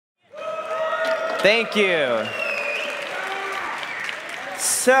Thank you.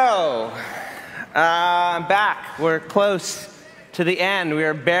 So, I'm back. We're close to the end. We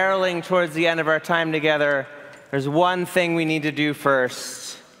are barreling towards the end of our time together. There's one thing we need to do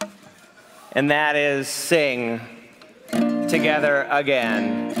first, and that is sing together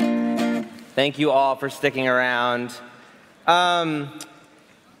again. Thank you all for sticking around.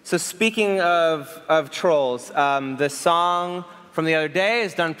 So speaking of trolls, the song from the other day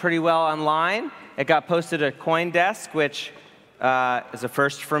has done pretty well online. It got posted at CoinDesk, which is a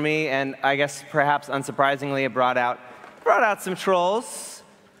first for me, and I guess perhaps unsurprisingly, it brought out some trolls.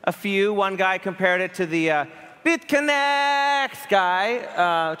 A few. One guy compared it to the BitConnect guy,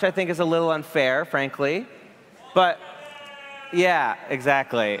 which I think is a little unfair, frankly. But yeah,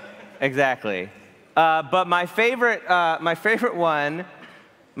 exactly. But my favorite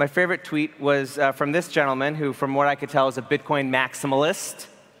tweet was from this gentleman, who, from what I could tell, is a Bitcoin maximalist,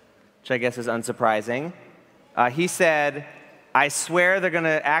 which I guess is unsurprising. He said, "I swear they're going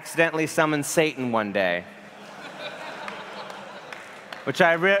to accidentally summon Satan one day," which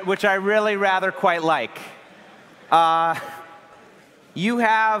I really rather quite like. You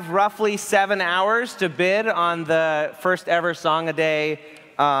have roughly 7 hours to bid on the first ever Song a Day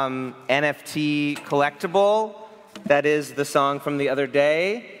NFT collectible. That is the song from the other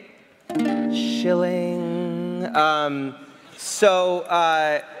day. Shilling.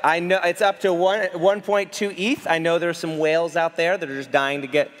 I know it's up to 1.2 ETH. I know there's some whales out there that are just dying to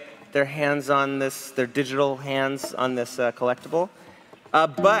get their hands on this, their digital hands on this collectible.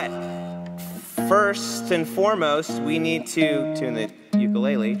 But first and foremost, we need to tune the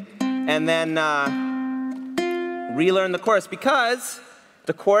ukulele and then relearn the chorus, because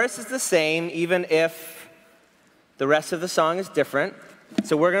the chorus is the same even if the rest of the song is different.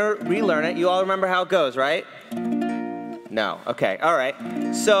 So we're going to relearn it. You all remember how it goes, right? No. Okay. All right.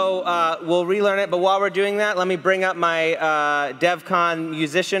 So we'll relearn it. But while we're doing that, let me bring up my Devcon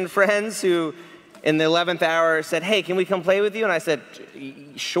musician friends who, in the 11th hour, said, "Hey, can we come play with you?" And I said,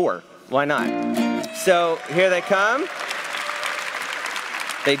 "Sure. Why not?" So here they come.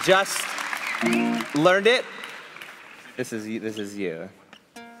 They just learned it. This is you.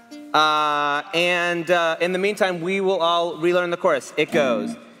 And in the meantime, we will all relearn the chorus. It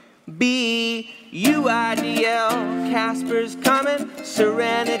goes, buidl, Casper's coming,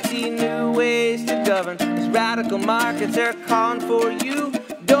 serenity, new ways to govern. These radical markets, they're calling for you.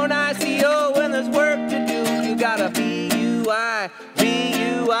 Don't ICO when there's work to do. You gotta buidl,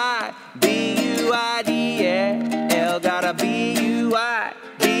 gotta buidl.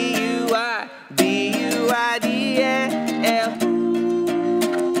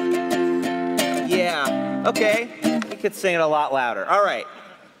 Yeah, okay, we could sing it a lot louder. All right,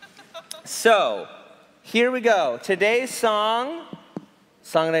 so here we go. Today's song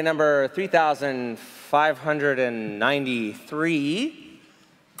of day number 3,593,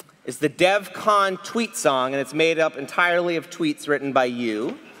 is the Devcon tweet song, and it's made up entirely of tweets written by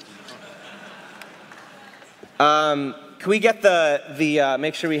you. Can we get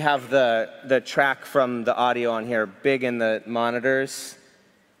make sure we have the track from the audio on here big in the monitors?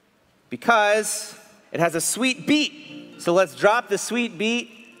 Because it has a sweet beat. So let's drop the sweet beat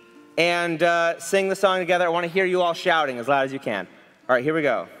and sing the song together. I want to hear you all shouting as loud as you can. All right, here we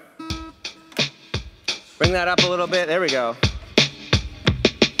go. Bring that up a little bit. There we go.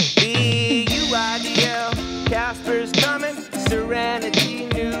 buidl, Casper's coming, serenity,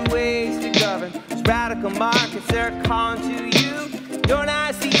 new ways to govern. These radical markets, they're calling to you. Don't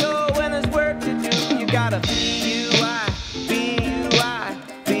ICO when there's work to do. You gotta buidl,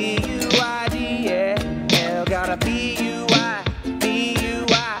 gotta buidl.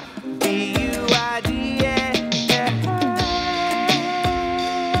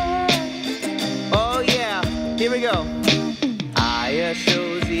 Oh yeah, here we go. Aya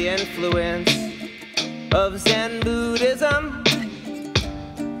shows the influence of Zen Buddhism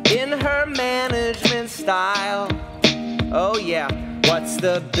in her management style. Oh yeah, what's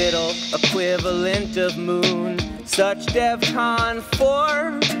the buidl equivalent of Moon? Such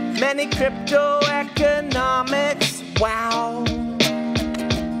Devcon4, many crypto economics, wow.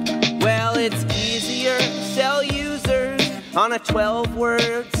 Well, it's easier to sell users on a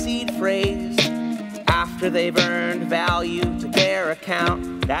 12-word seed phrase after they've earned value to their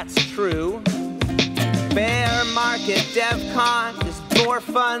account. That's true. Bear market Devcon is more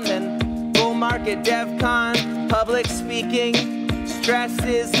fun than bull market Devcon. Public speaking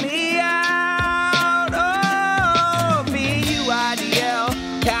stresses me out. Oh, buidl,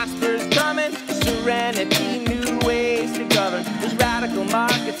 Casper's coming, serenity, new ways to govern. These radical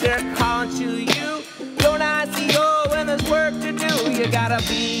markets, they're calling to you. Don't ICO when there's work to do. You gotta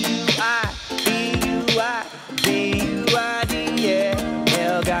buidl. B-U-I-D, yeah.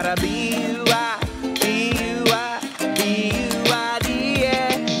 Hell, gotta B-U-I, B-U-I, B-U-I-D,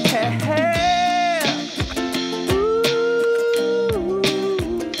 yeah.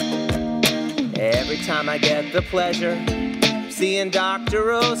 Every time I get the pleasure seeing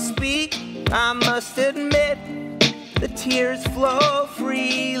Dr. O speak, I must admit the tears flow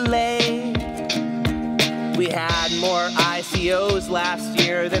freely. We had more ICOs last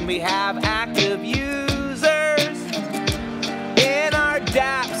year than we have active users in our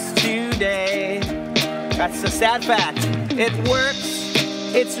dApps today. That's a sad fact. It works,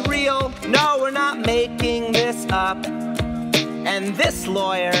 it's real. No, we're not making this up. And this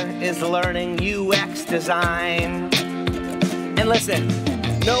lawyer is learning UX design. And listen,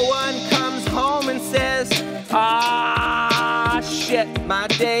 no one comes home and says, ah, shit, my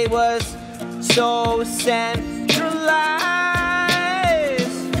day was so centralized.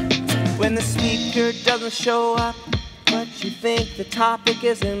 When the speaker doesn't show up, but you think the topic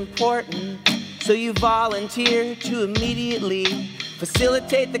is important, so you volunteer to immediately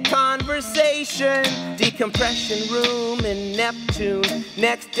facilitate the conversation. Decompression room in Neptune.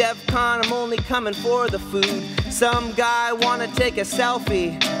 Next Devcon, I'm only coming for the food. Some guy wanna take a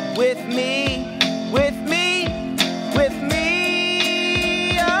selfie with me, with me, with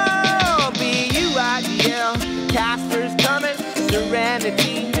me. Oh, buidl, Casper's coming.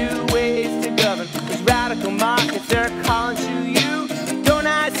 Serenity, new ways to govern. There's radical markets, they're calling to you. Don't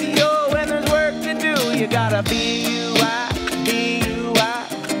ICO when there's work to do. You gotta B-U-I, B-U-I,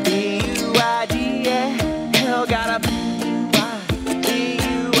 B-U-I-D, yeah. Hell, gotta B-U-I,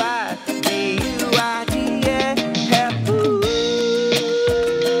 B-U-I, B-U-I-D, yeah. Hell, ooh.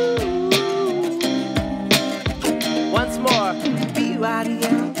 Once more,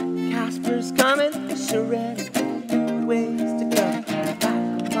 B-U-I-D-L, Casper's coming. Serenity, ways to go.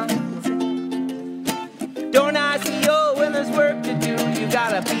 Don't ICO when there's work to do. You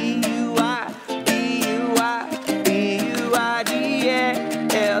gotta B-U-I, B-U-I, B-U-I-D, yeah.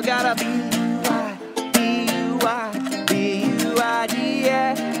 Hell, gotta B-U-I, B-U-I, B-U-I-D,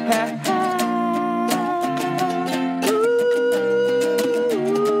 yeah. Ooh,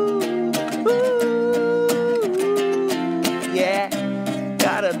 ooh, yeah.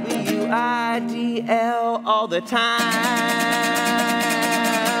 Gotta B-U-I-D-L all the time.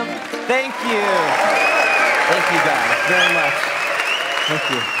 Thank you. Thank you guys very much. Thank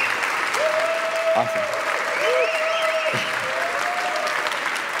you. Awesome.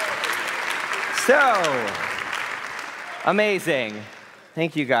 So, amazing.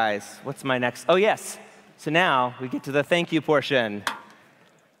 Thank you guys. What's my next? Oh, yes. So now we get to the thank you portion.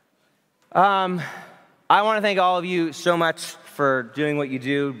 I want to thank all of you so much for doing what you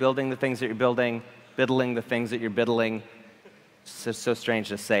do, building the things that you're building, buidling the things that you're buidling. It's so strange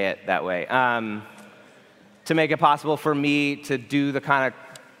to say it that way. To make it possible for me to do the kind of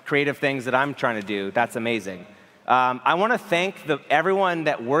creative things that I'm trying to do. That's amazing. I want to thank everyone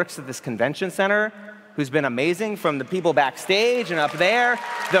that works at this convention center who's been amazing, from the people backstage and up there.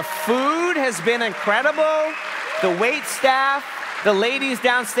 The food has been incredible. The wait staff, the ladies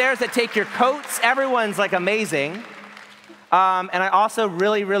downstairs that take your coats, everyone's like amazing. And I also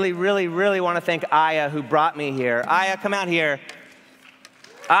really, really, really, really want to thank Aya, who brought me here. Aya, come out here.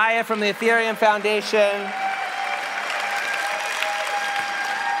 Aya from the Ethereum Foundation.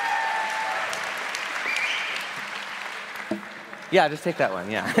 Yeah, just take that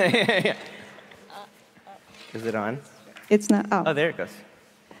one, yeah. Yeah. Is it on? It's not. Oh, there it goes.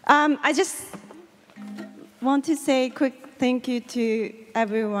 I just want to say a quick thank you to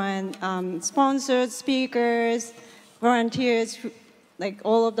everyone, sponsors, speakers, volunteers, like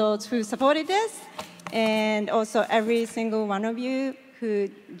all of those who supported this, and also every single one of you who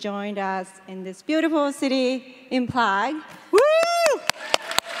joined us in this beautiful city in Prague. Woo!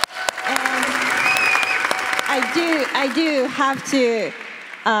 And I do have to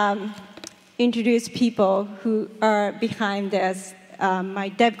introduce people who are behind this. My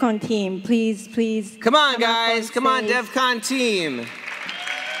Devcon team, please. Come on, guys. Come on, Devcon team.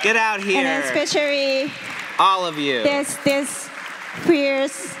 Get out here. And especially all of you. This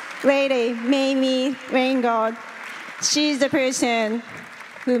fierce lady, Mamie Raingold. She's the person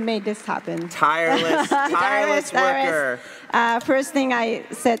who made this happen. Tireless worker. First thing I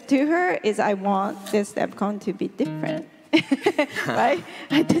said to her is, I want this Devcon to be different. Right?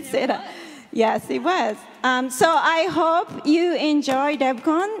 I did say that. Yes, it was. So I hope you enjoy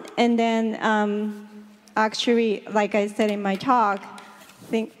Devcon, and then actually, like I said in my talk,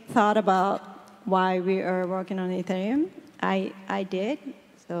 thought about why we are working on Ethereum. I did.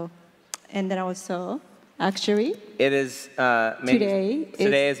 So, and then also actually. It is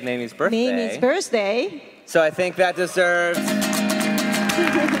Today is Mamie's birthday. Mamie's birthday. So I think that deserves.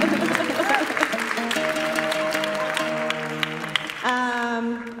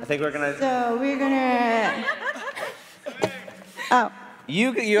 I think we're gonna. So we're gonna. Oh.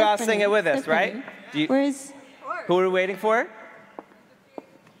 You all sing it with us, right? Where's? Who are we waiting for?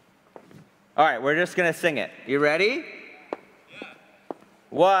 All right, we're just gonna sing it. You ready? Yeah.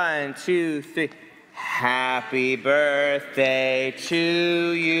 1, 2, 3. Happy birthday to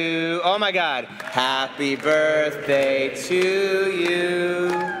you. Oh my God. Happy birthday to you.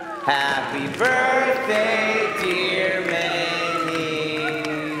 Happy birthday, dear Mamie.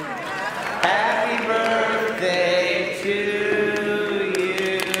 Happy birthday to you.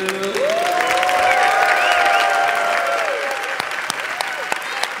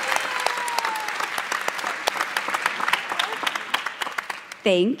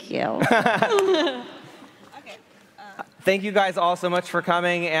 Thank you. Thank you guys all so much for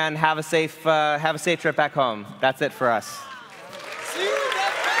coming, and have a safe trip back home. That's it for us.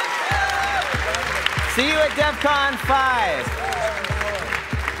 See you at Devcon 5.